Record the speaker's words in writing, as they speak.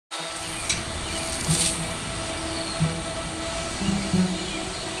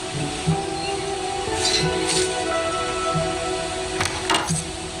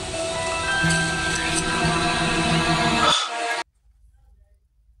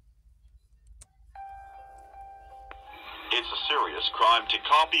a serious crime to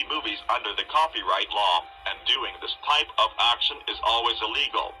copy movies under the copyright law, and doing this type of action is always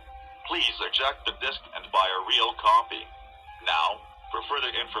illegal. Please eject the disc and buy a real copy. Now, for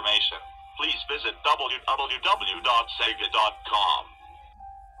further information, please visit www.sega.com.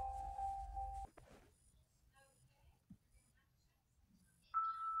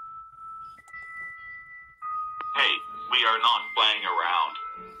 Hey, we are not playing around.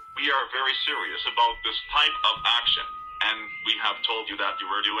 We are very serious about this type of action, and we have told you that you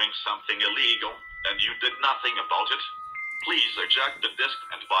were doing something illegal, and you did nothing about it. Please eject the disc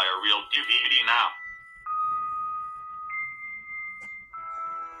and buy a real DVD now.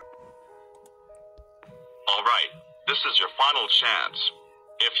 Alright, this is your final chance.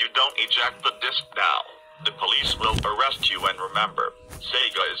 If you don't eject the disc now, the police will arrest you, and remember,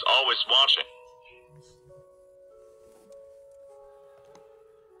 Sega is always watching.